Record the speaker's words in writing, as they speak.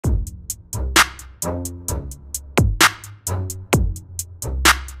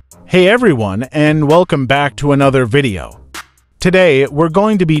Hey everyone, and welcome back to another video. Today, we're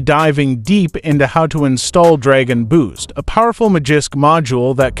going to be diving deep into how to install DragonBoost, a powerful Magisk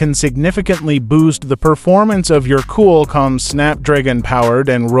module that can significantly boost the performance of your Qualcomm Snapdragon-powered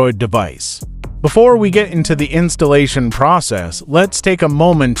Android device. Before we get into the installation process, let's take a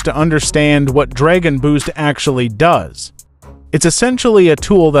moment to understand what DragonBoost actually does. It's essentially a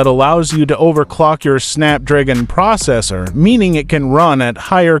tool that allows you to overclock your Snapdragon processor, meaning it can run at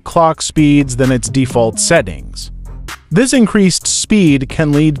higher clock speeds than its default settings. This increased speed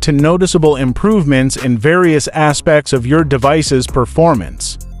can lead to noticeable improvements in various aspects of your device's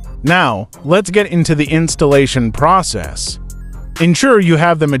performance. Now, let's get into the installation process. Ensure you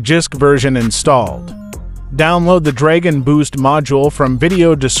have the Magisk version installed. Download the DragonBoost module from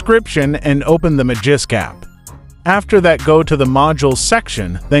video description and open the Magisk app. After that, go to the Modules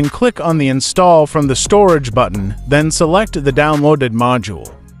section, then click on the Install from the Storage button, then select the downloaded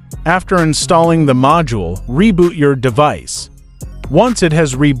module. After installing the module, reboot your device. Once it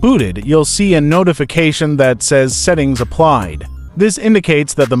has rebooted, you'll see a notification that says Settings Applied. This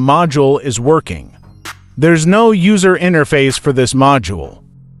indicates that the module is working. There's no user interface for this module.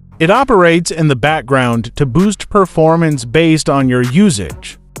 It operates in the background to boost performance based on your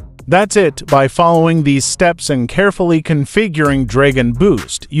usage. That's it. By following these steps and carefully configuring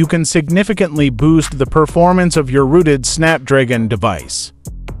DragonBoost, you can significantly boost the performance of your rooted Snapdragon device.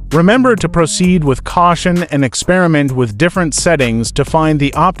 Remember to proceed with caution and experiment with different settings to find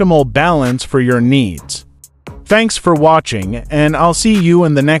the optimal balance for your needs. Thanks for watching, and I'll see you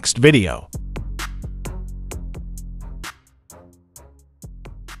in the next video.